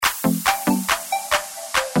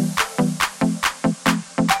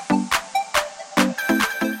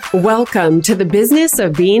Welcome to the business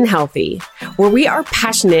of being healthy, where we are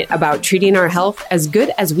passionate about treating our health as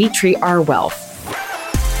good as we treat our wealth.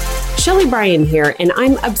 Sheley Brien here, and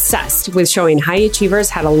I'm obsessed with showing high achievers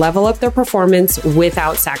how to level up their performance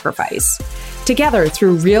without sacrifice. Together,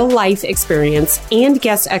 through real-life experience and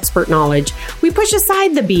guest expert knowledge, we push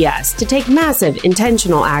aside the BS to take massive,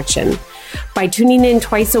 intentional action. By tuning in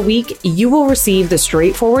twice a week, you will receive the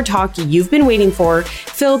straightforward talk you've been waiting for,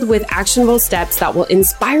 filled with actionable steps that will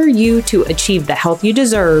inspire you to achieve the health you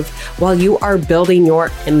deserve while you are building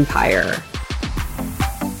your empire.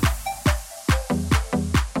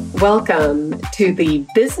 Welcome to the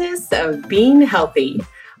business of being healthy.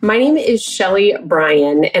 My name is Sheley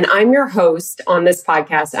Brien, and I'm your host on this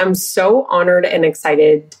podcast. I'm so honored and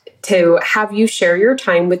excited to have you share your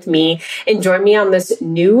time with me and join me on this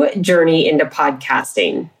new journey into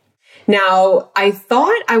podcasting. Now, I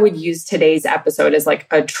thought I would use today's episode as like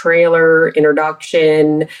a trailer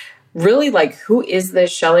introduction, really like, who is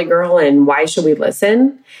this Sheley girl and why should we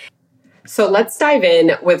listen? So let's dive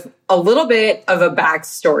in with a little bit of a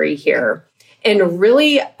backstory here. And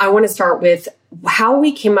really, I want to start with how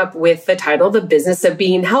we came up with the title, The Business of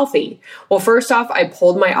Being Healthy. Well, first off, I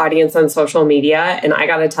polled my audience on social media, and I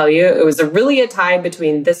got to tell you, it was really a tie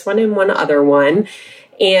between this one and one other one.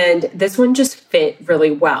 And this one just fit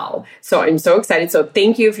really well. So I'm so excited. So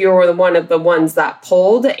thank you if you were one of the ones that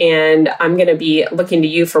polled, and I'm going to be looking to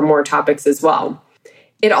you for more topics as well.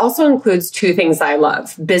 It also includes two things I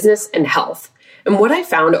love, business and health. And what I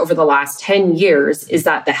found over the last 10 years is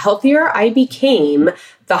that the healthier I became,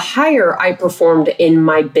 the higher I performed in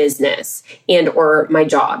my business and or my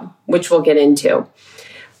job, which we'll get into.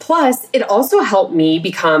 Plus, it also helped me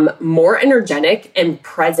become more energetic and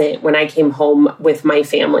present when I came home with my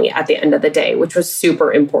family at the end of the day, which was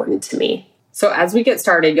super important to me. So as we get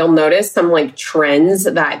started, you'll notice some trends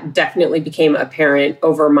that definitely became apparent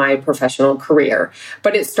over my professional career.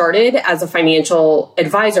 But it started as a financial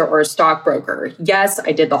advisor or a stockbroker. Yes,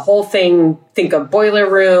 I did the whole thing. Think of boiler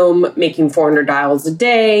room, making 400 dials a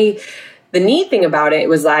day. The neat thing about it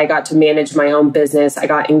was that I got to manage my own business. I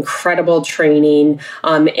got incredible training.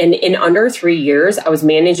 And in under 3 years, I was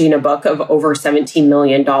managing a book of over $17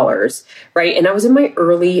 million, right? And I was in my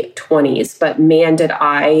early 20s, but man, did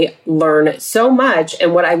I learn so much.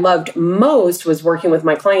 And what I loved most was working with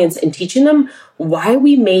my clients and teaching them why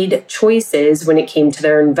we made choices when it came to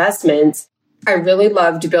their investments. I really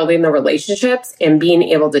loved building the relationships and being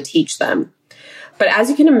able to teach them. But as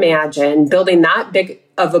you can imagine, building that big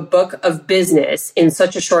of a book of business in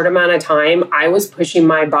such a short amount of time, I was pushing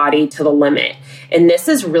my body to the limit. And this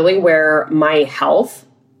is really where my health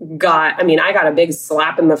I got a big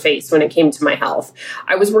slap in the face when it came to my health.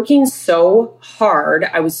 I was working so hard.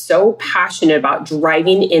 I was so passionate about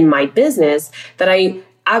driving in my business that I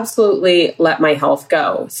absolutely let my health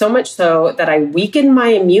go. So much so that I weakened my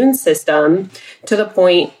immune system to the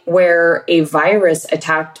point where a virus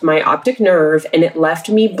attacked my optic nerve and it left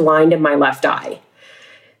me blind in my left eye.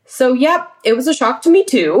 So, yep, it was a shock to me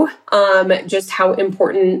too, just how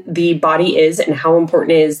important the body is and how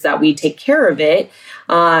important it is that we take care of it.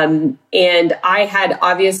 And I had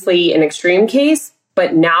obviously an extreme case,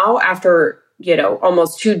 but now after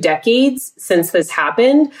almost 2 decades since this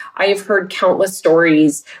happened, I have heard countless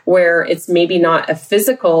stories where it's maybe not a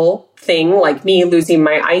physical thing like me losing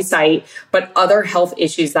my eyesight, but other health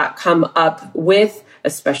issues that come up with,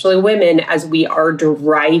 especially women, as we are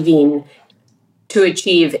driving to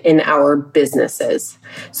achieve in our businesses.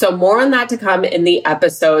 So more on that to come in the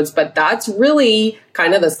episodes, but that's really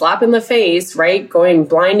kind of the slap in the face, right? Going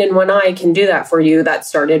blind in one eye can do that for you. That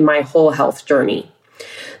started my whole health journey.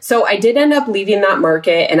 So I did end up leaving that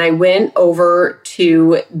market and I went over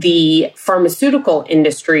to the pharmaceutical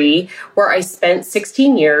industry where I spent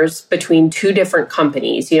 16 years between 2 different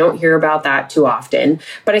companies. You don't hear about that too often,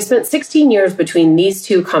 but I spent 16 years between these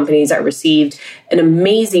 2 companies. I received an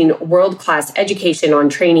amazing world-class education on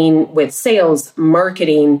training with sales,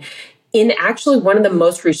 marketing in actually one of the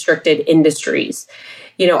most restricted industries.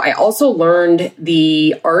 I also learned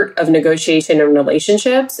the art of negotiation and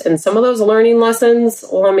relationships. And some of those learning lessons,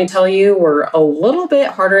 let me tell you, were a little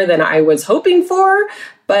bit harder than I was hoping for.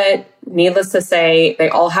 But needless to say, they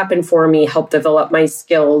all happened for me, helped develop my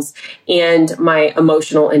skills and my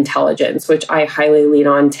emotional intelligence, which I highly lean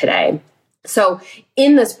on today. So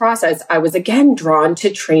in this process, I was again drawn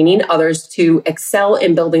to training others to excel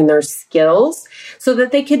in building their skills so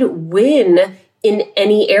that they could win in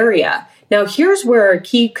any area. Now, here's where a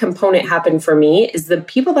key component happened for me is the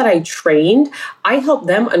people that I trained, I helped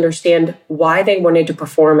them understand why they wanted to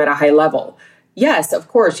perform at a high level. Yes, of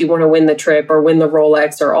course, you want to win the trip or win the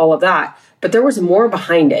Rolex or all of that. but there was more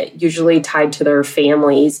behind it, usually tied to their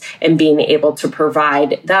families and being able to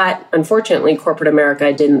provide that. Unfortunately, corporate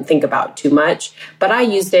America didn't think about too much, but I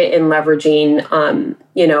used it in leveraging,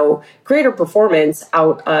 greater performance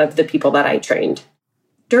out of the people that I trained.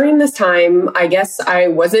 During this time, I guess I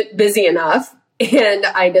wasn't busy enough. And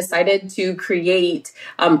I decided to create,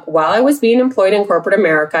 while I was being employed in corporate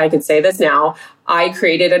America, I could say this now, I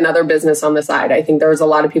created another business on the side. I think there's a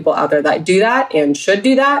lot of people out there that do that and should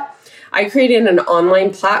do that. I created an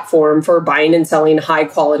online platform for buying and selling high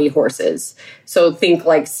quality horses. So think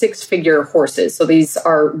like 6-figure horses. So these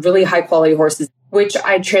are really high quality horses, which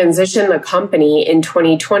I transitioned the company in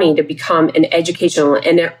 2020 to become an educational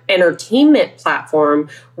and entertainment platform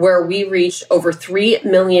where we reached over 3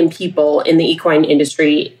 million people in the equine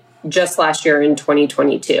industry just last year in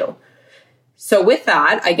 2022. So with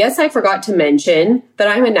that, I guess I forgot to mention that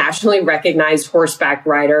I'm a nationally recognized horseback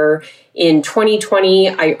rider. In 2020,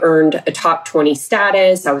 I earned a top 20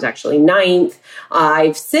 status. I was actually 9th.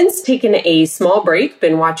 I've since taken a small break,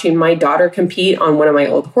 been watching my daughter compete on one of my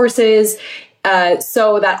old horses,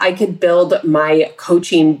 so that I could build my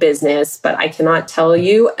coaching business. But I cannot tell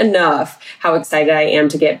you enough how excited I am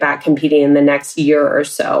to get back competing in the next year or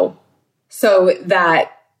so. So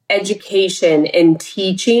that education and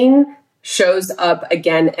teaching shows up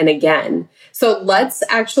again and again. So let's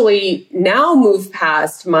actually now move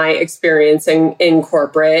past my experience in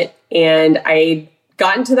corporate. And I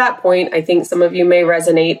gotten to that point, I think some of you may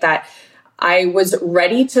resonate, that I was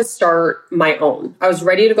ready to start my own. I was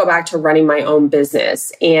ready to go back to running my own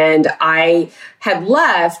business. And I had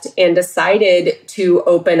left and decided to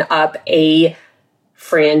open up a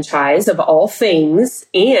franchise of all things.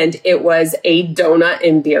 And it was a donut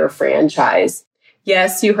and beer franchise.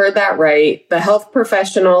 Yes, you heard that right. The health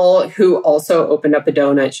professional who also opened up a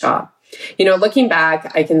donut shop. Looking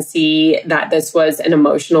back, I can see that this was an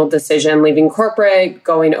emotional decision, leaving corporate,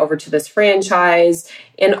 going over to this franchise.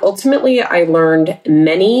 And ultimately, I learned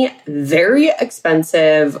many very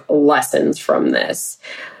expensive lessons from this.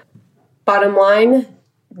 Bottom line,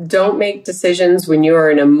 don't make decisions when you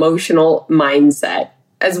are in an emotional mindset.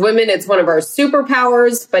 As women, it's one of our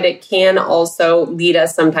superpowers, but it can also lead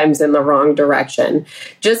us sometimes in the wrong direction.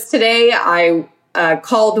 Just today, I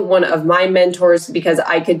called one of my mentors because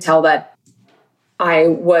I could tell that I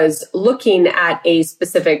was looking at a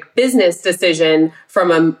specific business decision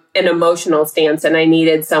from an emotional stance, and I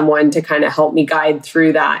needed someone to kind of help me guide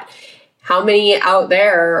through that. How many out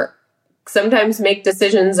there sometimes make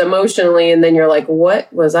decisions emotionally, and then you're like,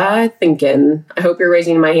 what was I thinking? I hope you're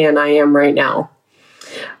raising my hand. I am right now.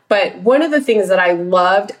 But one of the things that I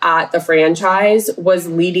loved at the franchise was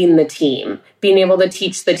leading the team, being able to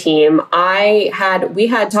teach the team. We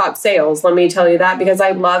had top sales, let me tell you that, because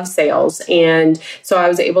I love sales. And so I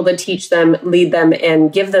was able to teach them, lead them,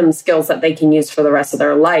 and give them skills that they can use for the rest of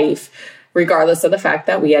their life, regardless of the fact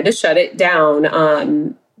that we had to shut it down.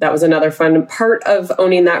 That was another fun part of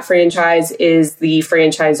owning that franchise, is the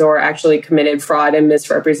franchisor actually committed fraud and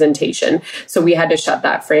misrepresentation. So we had to shut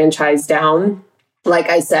that franchise down. Like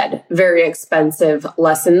I said, very expensive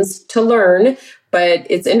lessons to learn, but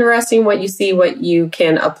it's interesting what you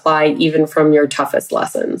can apply even from your toughest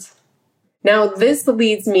lessons. Now, this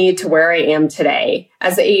leads me to where I am today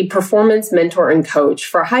as a performance mentor and coach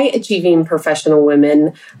for high-achieving professional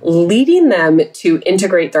women, leading them to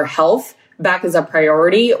integrate their health back as a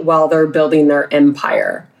priority while they're building their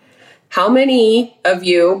empire. How many of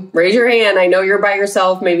you, raise your hand, I know you're by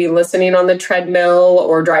yourself, maybe listening on the treadmill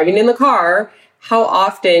or driving in the car. How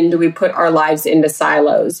often do we put our lives into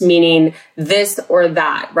silos, meaning this or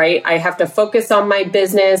that, right? I have to focus on my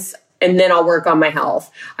business and then I'll work on my health.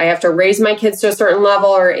 I have to raise my kids to a certain level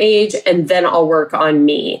or age and then I'll work on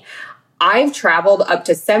me. I've traveled up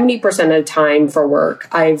to 70% of the time for work.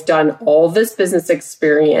 I've done all this business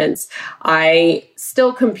experience. I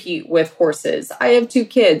still compete with horses. I have 2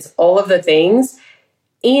 kids, all of the things.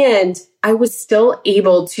 And I was still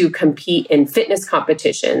able to compete in fitness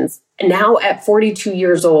competitions. Now at 42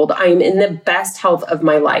 years old, I'm in the best health of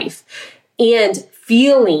my life and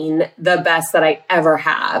feeling the best that I ever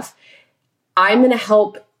have. I'm going to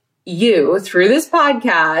help you through this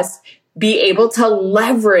podcast be able to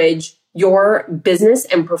leverage your business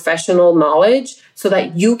and professional knowledge so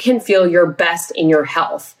that you can feel your best in your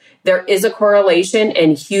health. There is a correlation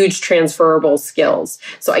and huge transferable skills.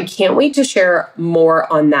 So I can't wait to share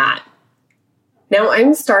more on that. Now,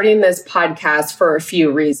 I'm starting this podcast for a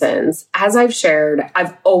few reasons. As I've shared,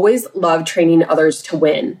 I've always loved training others to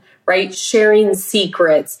win, right? Sharing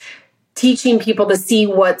secrets, teaching people to see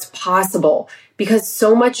what's possible, because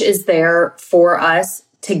so much is there for us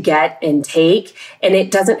to get and take, and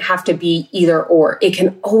it doesn't have to be either or. It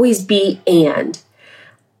can always be and.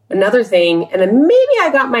 Another thing, and maybe I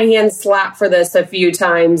got my hand slapped for this a few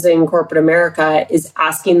times in corporate America, is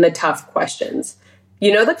asking the tough questions.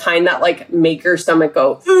 You know, the kind that like make your stomach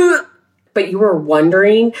go, ugh, but you were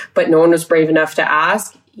wondering, but no one was brave enough to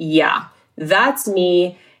ask? Yeah, that's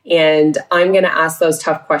me. And I'm going to ask those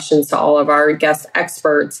tough questions to all of our guest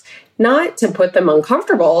experts, not to put them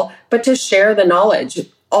uncomfortable, but to share the knowledge.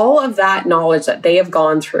 All of that knowledge that they have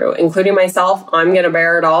gone through, including myself, I'm going to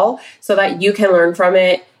bear it all so that you can learn from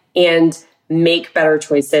it and make better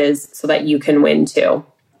choices so that you can win too.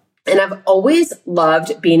 And I've always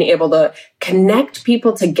loved being able to connect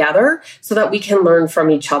people together so that we can learn from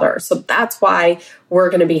each other. So that's why we're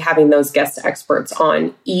going to be having those guest experts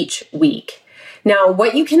on each week. Now,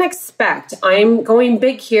 what you can expect, I'm going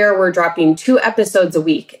big here. We're dropping 2 episodes a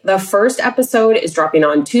week. The first episode is dropping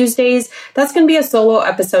on Tuesdays. That's going to be a solo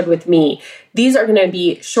episode with me. These are going to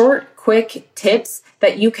be short, quick tips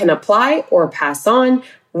that you can apply or pass on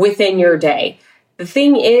within your day. The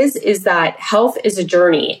thing is that health is a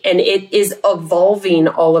journey and it is evolving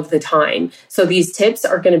all of the time. So these tips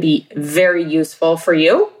are going to be very useful for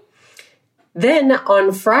you. Then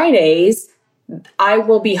on Fridays, I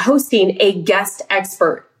will be hosting a guest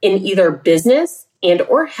expert in either business and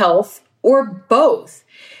or health or both.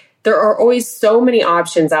 There are always so many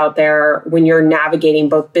options out there when you're navigating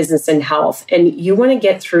both business and health, and you want to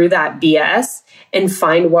get through that BS and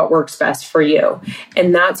find what works best for you.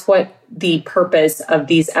 And that's what the purpose of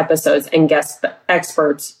these episodes and guest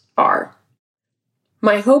experts are.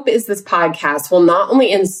 My hope is this podcast will not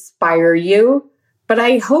only inspire you, but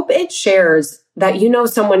I hope it shares that you know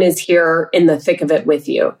someone is here in the thick of it with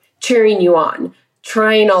you, cheering you on,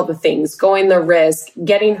 trying all the things, going the risk,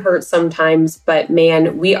 getting hurt sometimes, but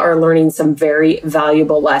man, we are learning some very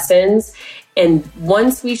valuable lessons. And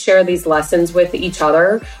once we share these lessons with each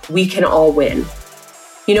other, we can all win.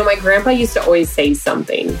 You know, my grandpa used to always say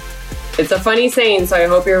something. It's a funny saying, so I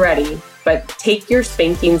hope you're ready, but take your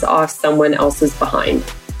spankings off someone else's behind.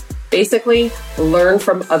 Basically, learn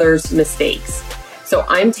from others' mistakes. So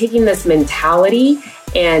I'm taking this mentality,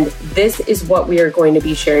 and this is what we are going to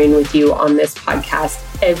be sharing with you on this podcast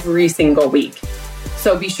every single week.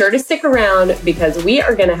 So be sure to stick around because we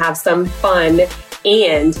are going to have some fun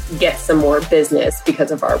and get some more business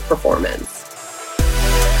because of our performance.